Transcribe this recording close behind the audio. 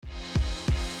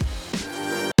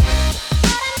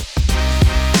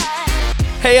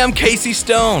Hey, I'm Casey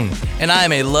Stone, and I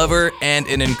am a lover and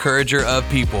an encourager of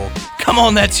people. Come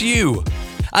on, that's you.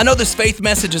 I know this faith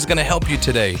message is going to help you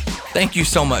today. Thank you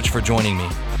so much for joining me.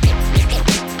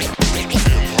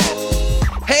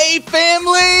 Hey,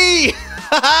 family!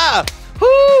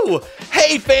 Woo!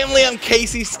 Hey, family, I'm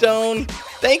Casey Stone.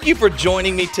 Thank you for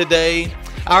joining me today.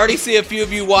 I already see a few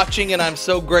of you watching, and I'm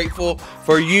so grateful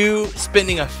for you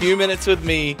spending a few minutes with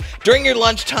me during your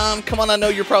lunchtime. Come on, I know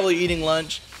you're probably eating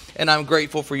lunch, and I'm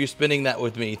grateful for you spending that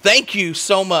with me. Thank you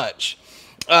so much.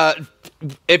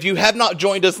 If you have not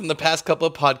joined us in the past couple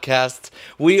of podcasts,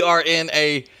 we are in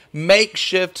a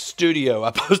makeshift studio.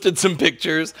 I posted some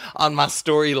pictures on my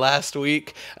story last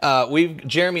week.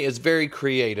 Jeremy is very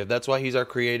creative. That's why he's our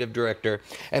creative director.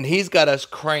 And he's got us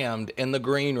crammed in the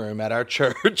green room at our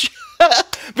church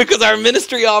because our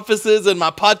ministry offices and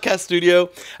my podcast studio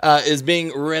is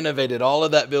being renovated. All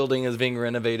of that building is being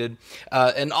renovated.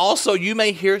 And also you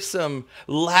may hear some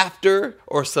laughter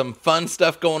or some fun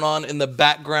stuff going on in the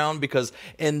background because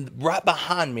right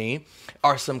behind me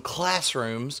are some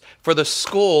classrooms for the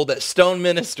school that Stone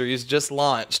Ministries just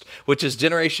launched, which is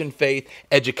Generation Faith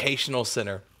Educational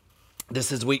Center.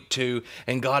 This is week 2,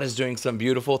 and God is doing some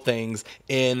beautiful things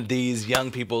in these young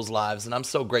people's lives, and I'm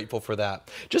so grateful for that.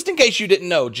 Just in case you didn't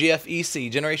know, GFEC,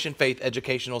 Generation Faith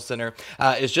Educational Center,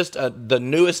 is just the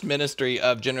newest ministry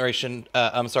of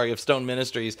Stone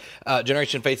Ministries.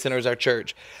 Generation Faith Center is our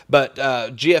church, but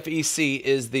GFEC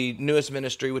is the newest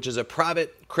ministry, which is a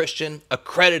private, Christian,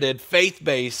 accredited,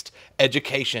 faith-based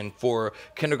education for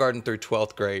kindergarten through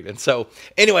 12th grade. And so,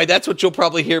 anyway, that's what you'll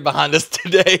probably hear behind us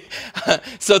today.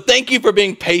 So thank you for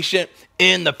being patient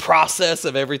in the process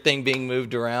of everything being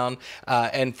moved around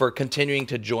and for continuing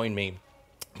to join me.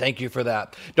 Thank you for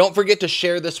that. Don't forget to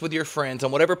share this with your friends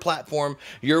on whatever platform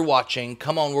you're watching.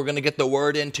 Come on, we're going to get the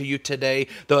word into you today.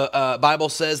 The Bible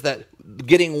says that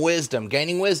gaining wisdom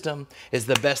is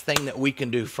the best thing that we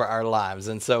can do for our lives.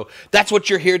 And so that's what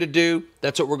you're here to do.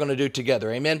 That's what we're going to do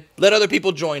together. Amen. Let other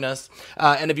people join us.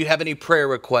 And if you have any prayer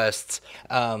requests,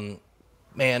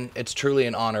 man, it's truly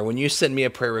an honor. When you send me a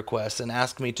prayer request and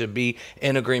ask me to be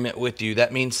in agreement with you,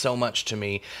 that means so much to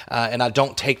me. And I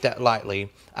don't take that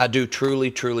lightly. I do truly,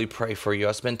 truly pray for you.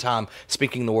 I spend time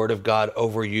speaking the word of God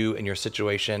over you and your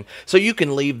situation. So you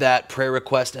can leave that prayer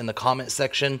request in the comment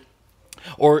section.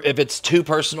 Or if it's too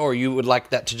personal or you would like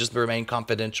that to just remain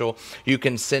confidential, you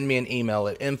can send me an email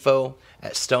at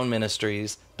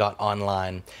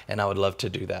info@stoneministries.online, and I would love to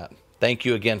do that. Thank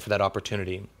you again for that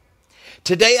opportunity.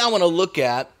 Today I want to look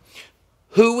at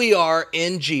who we are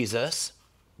in Jesus,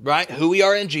 right? Who we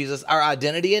are in Jesus, our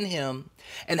identity in Him,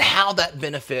 and how that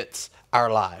benefits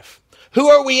our life. Who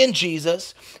are we in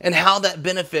Jesus and how that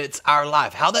benefits our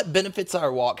life, how that benefits our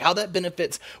walk, how that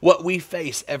benefits what we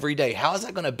face every day. How is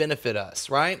that going to benefit us,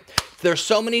 right? There's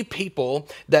so many people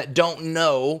that don't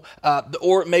know,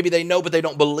 or maybe they know, but they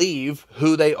don't believe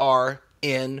who they are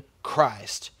in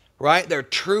Christ, right? Their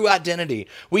true identity.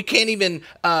 We can't even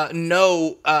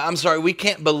we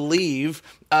can't believe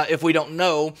if we don't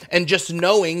know, and just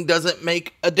knowing doesn't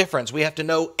make a difference. We have to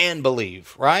know and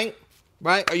believe, right?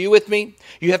 Right? Are you with me?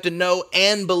 You have to know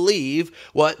and believe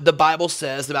what the Bible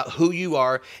says about who you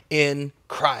are in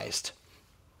Christ.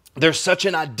 There's such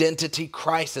an identity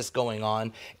crisis going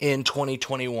on in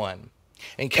 2021.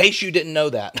 In case you didn't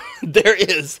know that, there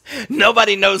is.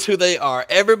 Nobody knows who they are.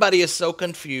 Everybody is so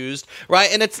confused,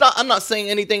 right? And I'm not saying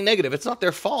anything negative. It's not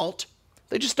their fault.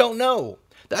 They just don't know.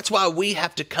 That's why we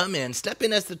have to step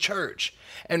in as the church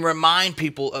and remind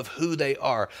people of who they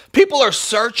are. People are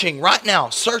searching right now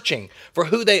for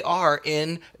who they are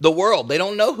in the world. They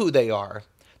don't know who they are.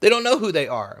 They don't know who they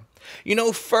are. You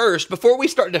know, first, before we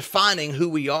start defining who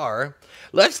we are,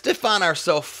 let's define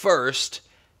ourselves first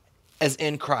as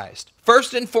in Christ.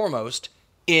 First and foremost,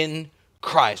 in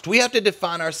Christ. We have to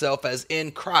define ourselves as in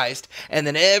Christ, and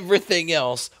then everything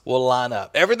else will line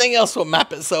up. Everything else will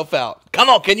map itself out. Come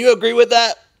on, can you agree with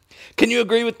that? Can you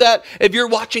agree with that? If you're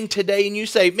watching today and you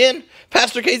say, man,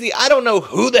 Pastor Casey, I don't know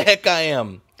who the heck I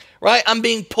am, right? I'm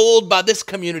being pulled by this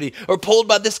community or pulled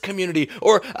by this community,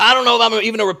 or I don't know if I'm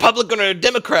even a Republican or a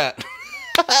Democrat.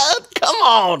 Come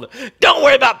on. Don't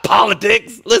worry about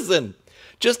politics. Listen,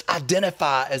 just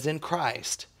identify as in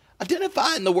Christ.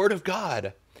 Identify in the Word of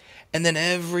God. And then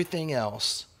everything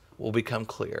else will become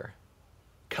clear.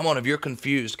 Come on, if you're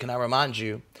confused, can I remind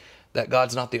you that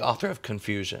God's not the author of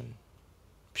confusion?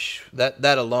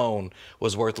 That alone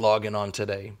was worth logging on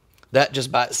today. That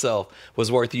just by itself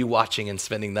was worth you watching and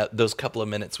spending those couple of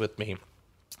minutes with me.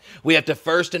 We have to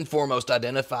first and foremost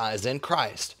identify as in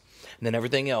Christ. And then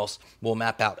everything else will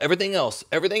map out. Everything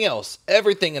everything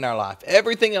in our life,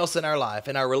 everything else in our life,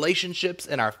 in our relationships,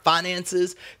 in our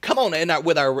finances, come on,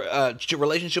 with our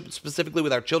relationship specifically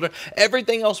with our children,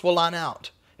 everything else will line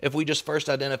out if we just first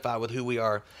identify with who we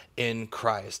are in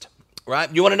Christ,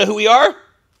 right? You want to know who we are?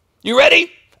 You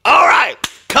ready? All right.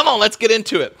 Come on, let's get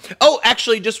into it. Oh,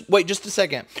 actually, just wait just a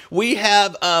second. We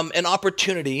have an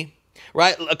opportunity,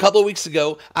 right? A couple of weeks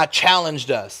ago, I challenged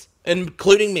us,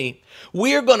 including me.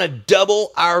 We are going to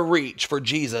double our reach for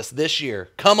Jesus this year.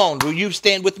 Come on, will you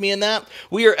stand with me in that?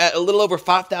 We are at a little over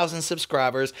 5,000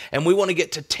 subscribers, and we want to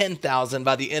get to 10,000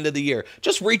 by the end of the year.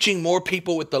 Just reaching more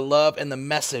people with the love and the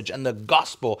message and the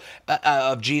gospel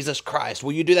of Jesus Christ.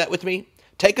 Will you do that with me?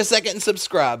 Take a second and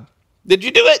subscribe. Did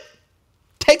you do it?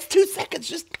 Takes 2 seconds.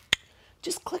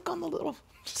 Just click on the little.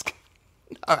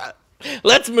 All right.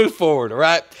 Let's move forward. All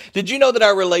right. Did you know that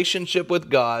our relationship with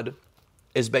God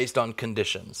is based on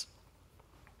conditions?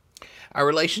 Our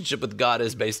relationship with God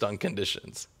is based on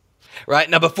conditions. Right.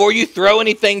 Now, before you throw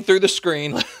anything through the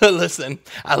screen, listen.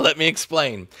 Let me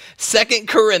explain. 2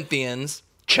 Corinthians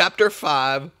chapter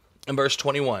 5 and verse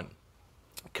 21.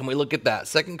 Can we look at that?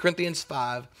 2 Corinthians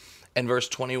 5 and verse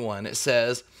 21. It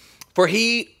says, "For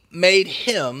he made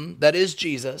him," that is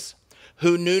Jesus,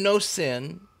 "who knew no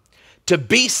sin, to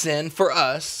be sin for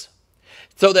us,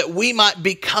 so that we might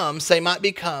become," say might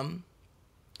become.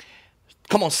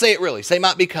 Come on, say it really. Say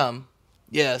might become.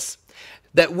 Yes.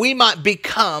 "That we might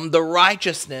become the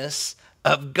righteousness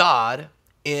of God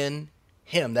in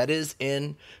him," that is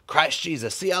in Christ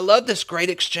Jesus. See, I love this great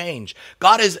exchange.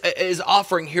 God is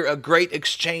offering here a great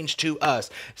exchange to us.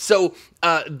 So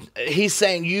he's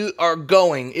saying you are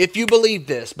going, if you believe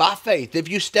this by faith, if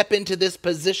you step into this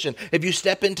position, if you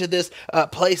step into this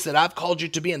place that I've called you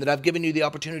to be in, that I've given you the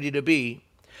opportunity to be,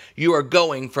 you are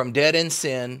going from dead in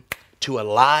sin to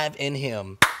alive in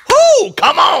him. Woo!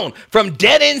 Come on! From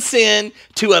dead in sin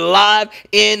to alive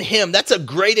in him. That's a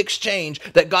great exchange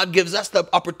that God gives us the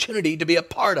opportunity to be a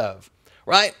part of,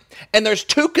 right? And there's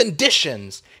 2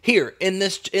 conditions here in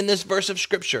this verse of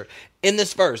scripture. In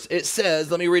this verse, it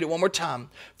says, let me read it one more time.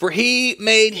 "For he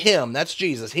made him," that's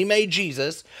Jesus, he made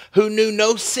Jesus, "who knew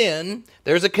no sin,"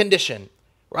 there's a condition,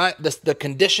 right? The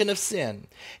condition of sin.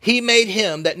 "He made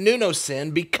him that knew no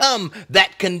sin become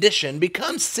that condition,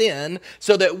 become sin,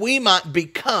 so that we might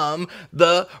become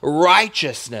the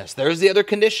righteousness." There's the other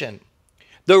condition.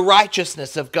 The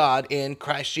righteousness of God in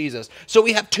Christ Jesus. So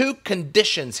we have 2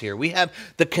 conditions here. We have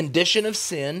the condition of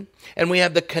sin, and we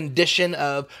have the condition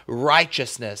of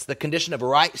righteousness, the condition of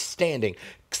right standing.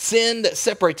 Sin that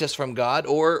separates us from God,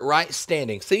 or right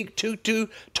standing. See, two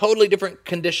totally different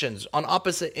conditions on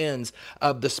opposite ends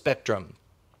of the spectrum.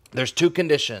 There's 2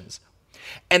 conditions.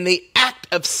 And the act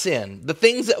of sin, the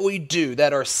things that we do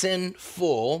that are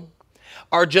sinful,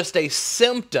 are just a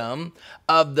symptom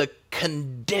of the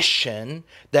condition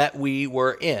that we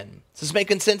were in. Is this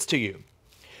making sense to you?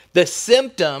 The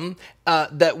symptom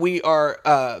that we are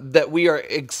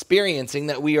experiencing,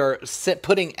 that we are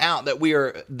putting out,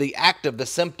 the act of the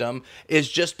symptom is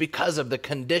just because of the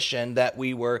condition that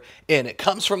we were in. It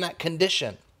comes from that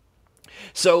condition.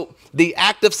 So the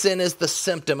act of sin is the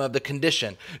symptom of the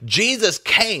condition. Jesus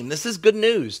came. This is good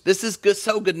news. This is good,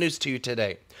 so good news to you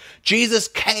today. Jesus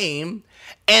came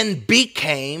and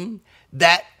became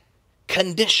that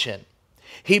condition.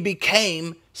 He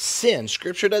became sin.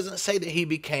 Scripture doesn't say that he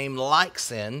became like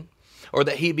sin, or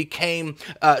that he became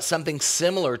something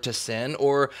similar to sin,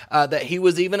 or that he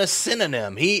was even a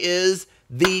synonym. He is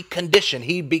the condition.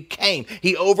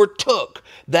 He overtook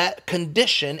that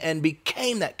condition and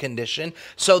became that condition,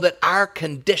 so that our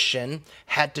condition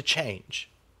had to change.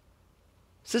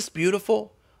 Is this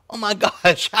beautiful? Oh my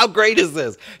gosh, how great is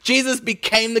this? Jesus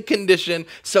became the condition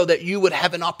so that you would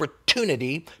have an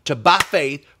opportunity to, by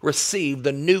faith, receive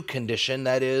the new condition,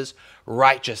 that is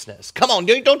righteousness. Come on,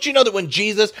 don't you know that when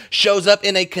Jesus shows up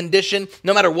in a condition,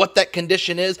 no matter what that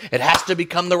condition is, it has to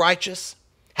become the righteous?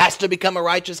 Has to become a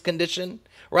righteous condition,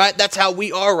 right? That's how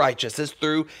we are righteous, is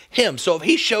through him. So if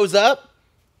he shows up,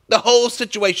 the whole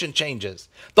situation changes.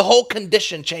 The whole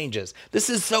condition changes. This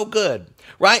is so good.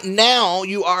 Right now,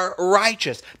 you are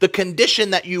righteous. The condition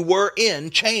that you were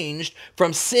in changed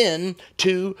from sin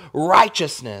to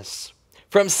righteousness.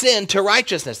 From sin to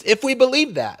righteousness. If we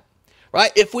believe that,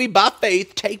 right? If we, by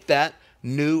faith, take that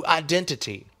new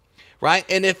identity, right?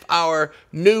 And if our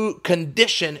new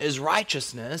condition is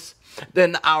righteousness,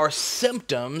 then our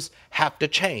symptoms have to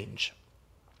change.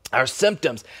 Our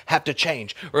symptoms have to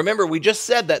change. Remember, we just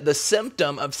said that the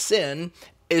symptom of sin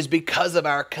is because of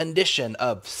our condition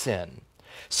of sin.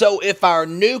 So if our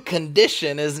new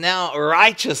condition is now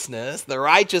righteousness, the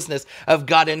righteousness of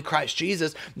God in Christ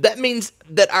Jesus, that means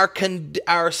that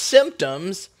our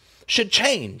symptoms should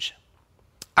change.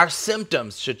 Our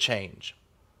symptoms should change.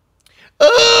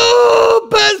 Oh,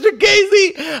 Pastor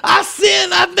Casey, I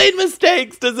sinned. I've made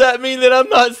mistakes. Does that mean that I'm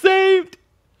not saved?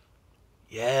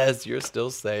 Yes, you're still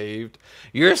saved.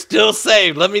 You're still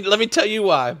saved. Let me tell you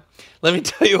why. Let me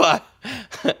tell you why.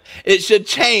 It should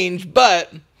change,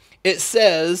 but it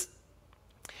says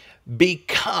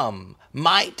become,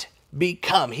 might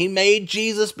become. He made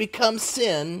Jesus become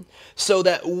sin so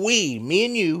that we, me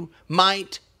and you,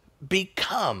 might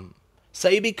become.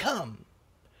 Say become.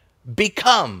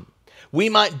 Become. We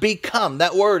might become.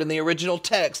 That word in the original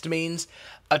text means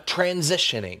a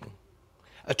transitioning.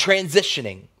 A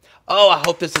transitioning. Oh, I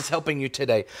hope this is helping you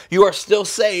today. You are still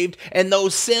saved, and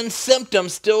those sin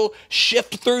symptoms still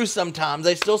shift through sometimes.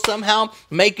 They still somehow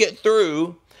make it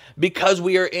through because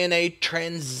we are in a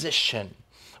transition.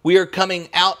 We are coming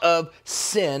out of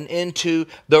sin into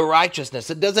the righteousness.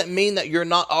 It doesn't mean that you're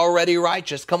not already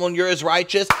righteous. Come on, you're as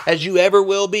righteous as you ever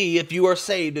will be if you are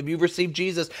saved, if you've received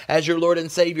Jesus as your Lord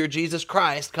and Savior, Jesus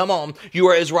Christ. Come on, you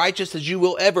are as righteous as you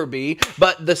will ever be,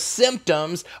 but the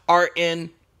symptoms are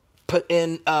in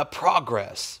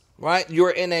progress, right? You're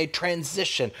in a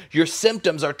transition. Your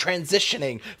symptoms are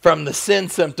transitioning from the sin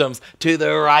symptoms to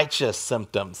the righteous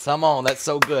symptoms. Come on, that's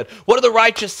so good. What do the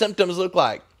righteous symptoms look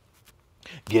like?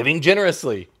 Giving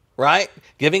generously, right?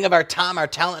 Giving of our time, our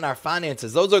talent, and our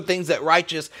finances. Those are things that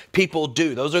righteous people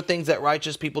do. Those are things that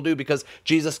righteous people do because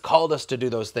Jesus called us to do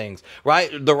those things, right?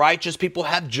 The righteous people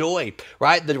have joy,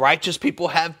 right? The righteous people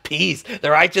have peace.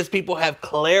 The righteous people have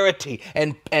clarity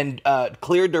and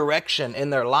clear direction in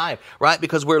their life, right?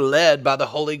 Because we're led by the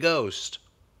Holy Ghost.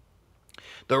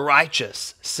 The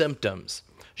righteous symptoms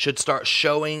should start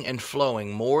showing and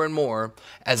flowing more and more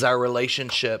as our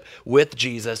relationship with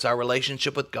Jesus, our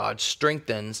relationship with God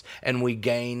strengthens and we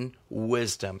gain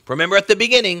wisdom. Remember at the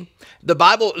beginning, the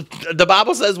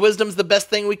Bible says wisdom's the best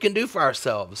thing we can do for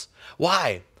ourselves.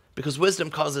 Why? Because wisdom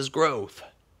causes growth,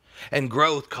 and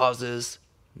growth causes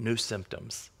new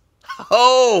symptoms.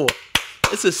 Oh,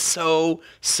 this is so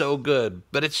good,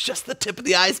 but it's just the tip of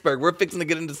the iceberg. We're fixing to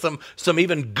get into some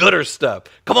even gooder stuff.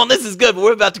 Come on, this is good, but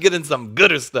we're about to get into some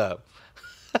gooder stuff.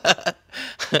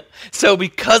 So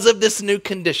because of this new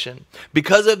condition,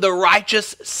 because of the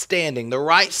righteous standing, the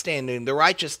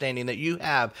righteous standing that you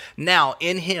have now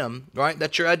in Him, right?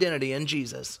 That's your identity in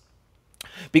Jesus.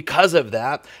 Because of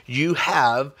that, you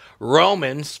have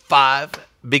Romans 5,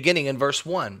 beginning in verse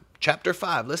 1, chapter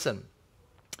 5. Listen.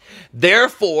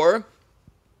 Therefore,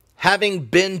 having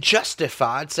been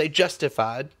justified, say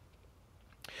justified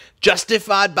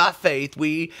by faith,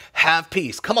 we have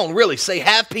peace. Come on, really, say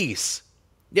have peace.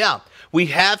 Yeah, we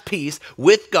have peace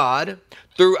with God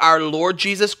through our Lord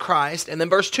Jesus Christ. And then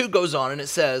verse 2 goes on and it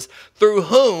says, through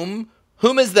whom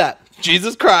is that?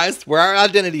 Jesus Christ, where our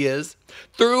identity is.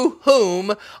 Through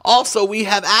whom also we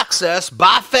have access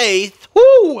by faith,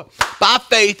 by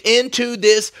faith into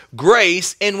this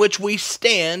grace in which we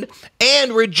stand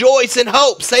and rejoice in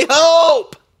hope. Say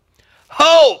hope.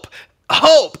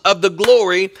 Hope of the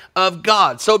glory of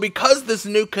God. So because this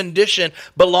new condition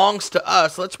belongs to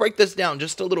us, let's break this down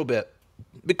just a little bit.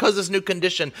 Because this new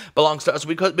condition belongs to us,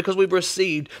 because we've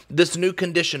received this new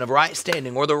condition of right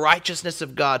standing or the righteousness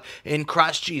of God in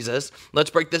Christ Jesus,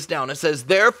 let's break this down. It says,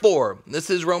 therefore,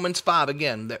 this is Romans 5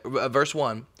 again, verse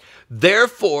 1.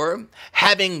 Therefore,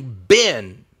 having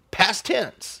been, past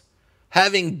tense,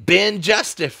 having been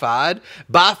justified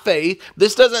by faith,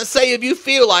 this doesn't say if you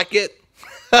feel like it.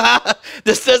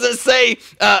 This doesn't say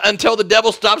until the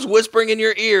devil stops whispering in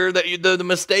your ear that the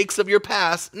mistakes of your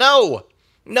past. No,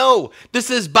 this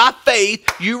is by faith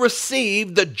you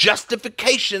receive the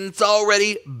justification that's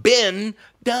already been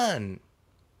done.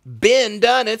 Been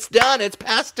done, it's done, it's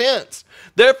past tense.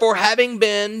 Therefore, having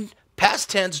been, past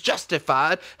tense,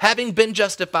 justified, having been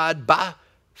justified by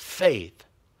faith,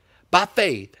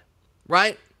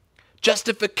 right?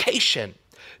 Justification,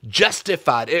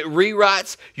 justified, it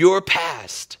rewrites your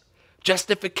past.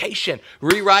 Justification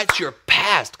rewrites your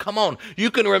past. Come on, you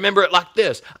can remember it like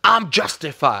this. I'm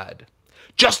justified.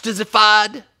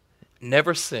 Justified,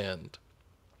 never sinned.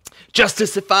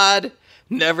 Justified,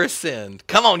 never sinned.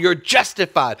 Come on, you're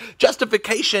justified.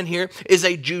 Justification here is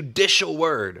a judicial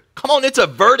word. Come on, it's a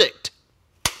verdict.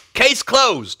 Case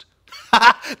closed.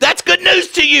 That's good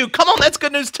news to you. Come on, that's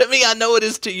good news to me. I know it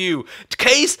is to you.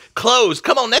 Case closed.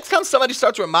 Come on, next time somebody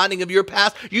starts reminding of your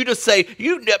past, you just say,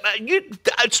 you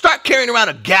start carrying around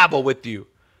a gavel with you.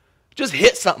 Just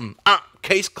hit something.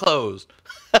 Case closed.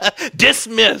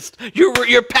 Dismissed.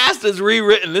 Your past is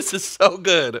rewritten. This is so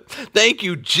good. Thank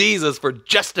you, Jesus, for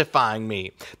justifying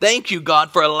me. Thank you,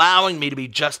 God, for allowing me to be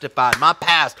justified. My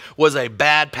past was a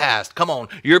bad past. Come on,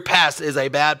 your past is a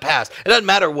bad past. It doesn't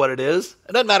matter what it is.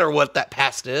 It doesn't matter what that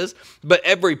past is, but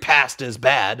every past is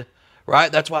bad,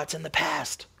 right? That's why it's in the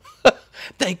past.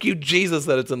 Thank you, Jesus,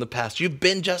 that it's in the past. You've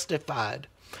been justified.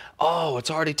 Oh, it's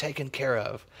already taken care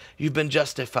of. You've been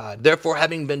justified. Therefore,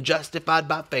 having been justified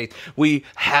by faith, we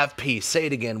have peace. Say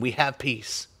it again. We have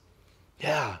peace.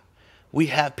 Yeah, we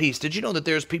have peace. Did you know that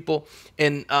there's people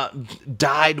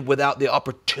died without the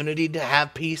opportunity to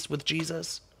have peace with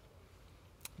Jesus?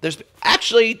 There's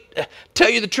actually, tell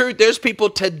you the truth, there's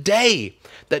people today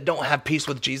that don't have peace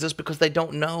with Jesus because they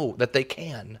don't know that they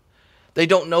can. They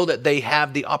don't know that they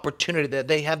have the opportunity, that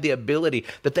they have the ability,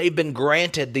 that they've been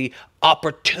granted the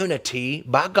opportunity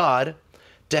by God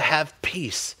to have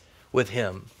peace with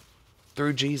Him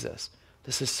through Jesus.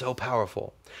 This is so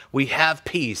powerful. We have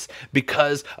peace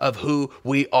because of who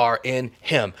we are in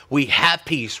Him. We have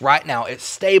peace right now. It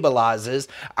stabilizes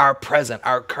our present,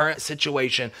 our current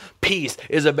situation. Peace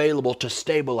is available to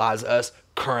stabilize us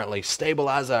currently,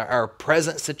 stabilize our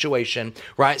present situation,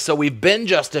 right? So we've been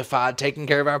justified, taking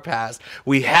care of our past.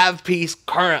 We have peace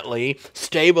currently,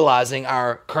 stabilizing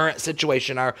our current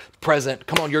situation, our present.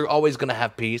 Come on, you're always going to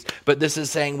have peace, but this is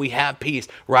saying we have peace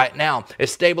right now. It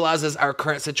stabilizes our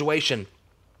current situation.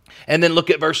 And then look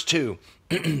at verse 2.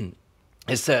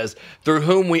 It says, through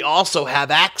whom we also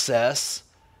have access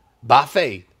by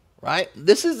faith, right?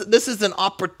 This is an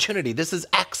opportunity. This is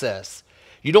access.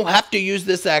 You don't have to use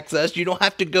this access. You don't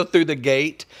have to go through the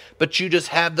gate, but you just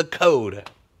have the code,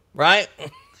 right?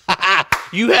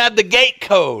 You have the gate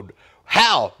code.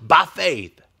 How? By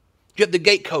faith. You have the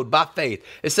gate code by faith.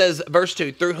 It says, verse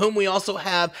 2, through whom we also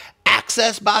have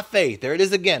access by faith. There it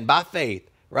is again, by faith,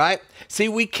 right? See,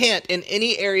 we can't in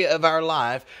any area of our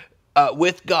life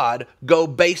with God go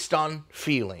based on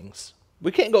feelings.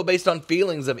 We can't go based on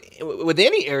feelings with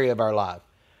any area of our life.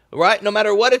 Right? No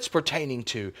matter what it's pertaining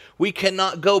to, we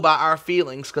cannot go by our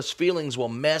feelings because feelings will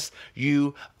mess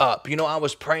you up. You know, I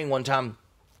was praying one time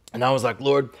and I was like,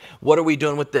 Lord, what are we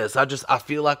doing with this? I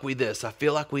feel like we this. I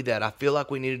feel like we that. I feel like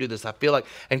we need to do this. I feel like,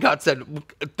 and God said,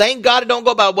 thank God it don't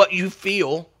go by what you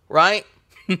feel, right?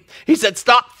 He said,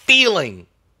 stop feeling.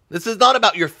 This is not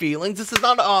about your feelings. This is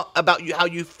not about you, how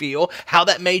you feel, how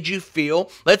that made you feel.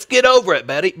 Let's get over it,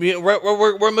 Betty.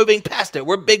 We're moving past it.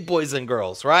 We're big boys and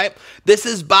girls, right? This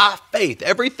is by faith.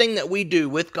 Everything that we do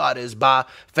with God is by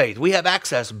faith. We have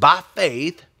access by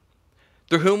faith,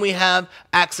 through whom we have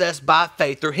access by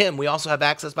faith. Through Him, we also have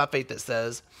access by faith, that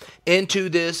says, into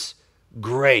this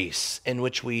grace in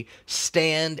which we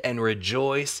stand and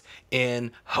rejoice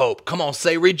in hope. Come on,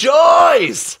 say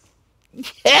rejoice.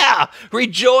 Yeah,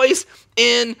 rejoice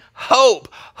in hope.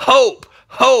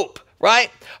 Hope,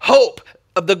 right? Hope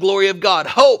of the glory of God.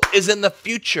 Hope is in the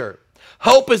future.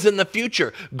 Hope is in the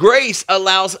future. Grace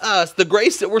allows us, the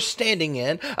grace that we're standing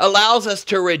in, allows us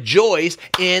to rejoice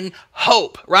in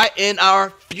hope, right? In our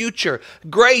future.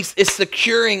 Grace is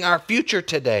securing our future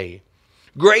today.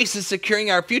 Grace is securing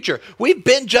our future. We've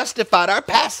been justified. Our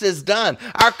past is done.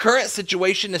 Our current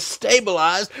situation is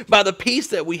stabilized by the peace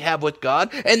that we have with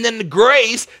God. And then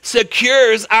grace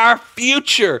secures our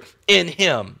future in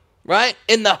Him, right?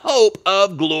 In the hope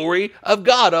of glory of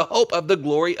God, a hope of the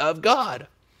glory of God.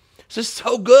 This is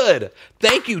so good.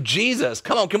 Thank you, Jesus.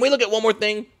 Come on, can we look at one more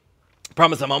thing? I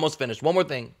promise I'm almost finished. One more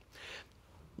thing.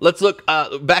 Let's look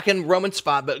back in Romans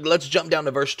 5, but let's jump down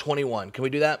to verse 21. Can we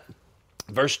do that?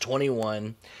 Verse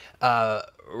 21,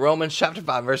 Romans chapter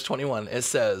 5, verse 21, it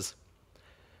says,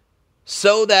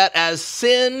 so that as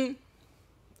sin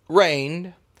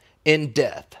reigned in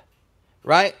death,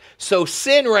 right? So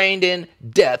sin reigned in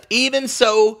death. Even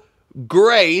so,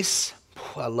 grace,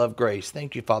 I love grace.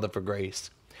 Thank you, Father, for grace.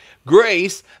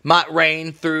 Grace might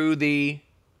reign through the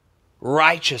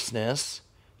righteousness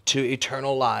to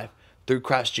eternal life, through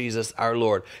Christ Jesus our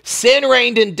Lord. Sin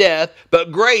reigned in death,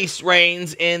 but grace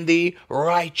reigns in the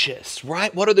righteous,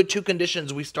 right? What are the two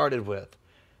conditions we started with?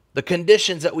 The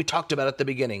conditions that we talked about at the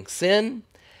beginning. Sin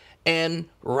and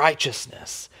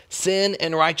righteousness. Sin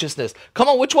and righteousness. Come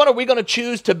on, which one are we going to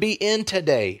choose to be in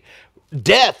today?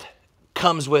 Death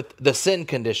comes with the sin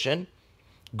condition.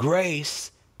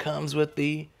 Grace comes with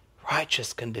the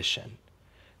righteous condition.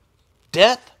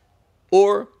 Death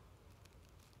or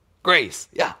grace.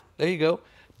 Yeah. There you go.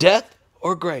 Death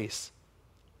or grace.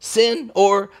 Sin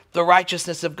or the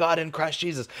righteousness of God in Christ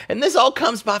Jesus. And this all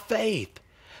comes by faith.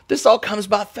 This all comes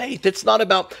by faith. It's not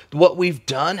about what we've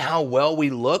done, how well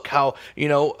we look, how,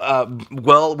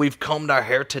 well we've combed our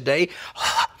hair today.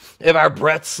 If our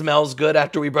breath smells good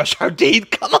after we brush our teeth,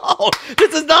 come on.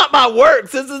 This is not by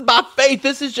works. This is by faith.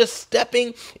 This is just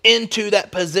stepping into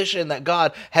that position that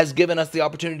God has given us the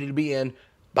opportunity to be in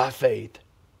by faith.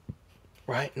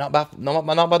 Right? Not by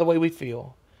the way we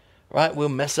feel. Right? We'll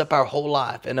mess up our whole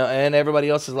life and everybody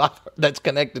else's life that's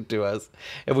connected to us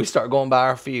if we start going by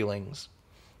our feelings.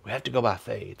 We have to go by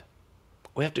faith.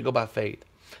 We have to go by faith.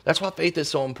 That's why faith is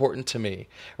so important to me,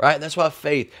 right? That's why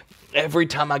faith, every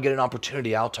time I get an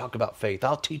opportunity, I'll talk about faith.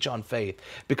 I'll teach on faith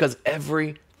because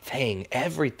everything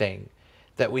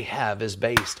that we have is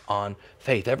based on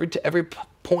faith. Every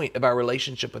point of our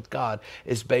relationship with God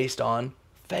is based on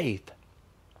faith.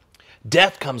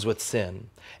 Death comes with sin,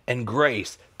 and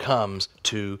grace comes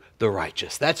to the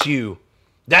righteous. That's you.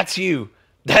 That's you.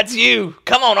 That's you.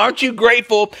 Come on, aren't you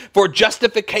grateful for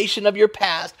justification of your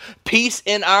past, peace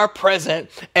in our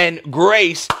present, and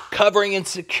grace covering and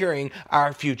securing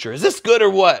our future? Is this good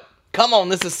or what? Come on,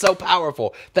 this is so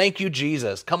powerful. Thank you,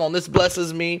 Jesus. Come on, this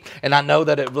blesses me, and I know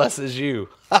that it blesses you.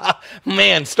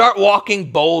 Man, start walking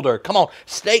bolder. Come on,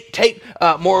 take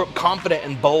more confident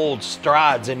and bold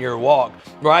strides in your walk,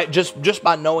 right? Just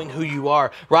by knowing who you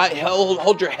are, right?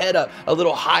 Hold your head up a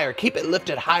little higher. Keep it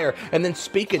lifted higher, and then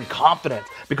speak in confidence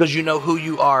because you know who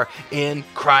you are in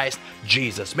Christ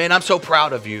Jesus. Man, I'm so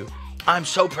proud of you. I'm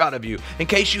so proud of you. In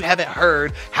case you haven't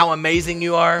heard how amazing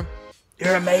you are,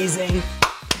 you're amazing.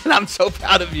 And I'm so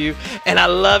proud of you, and I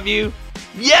love you.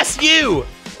 Yes, you!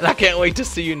 And I can't wait to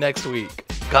see you next week.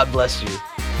 God bless you.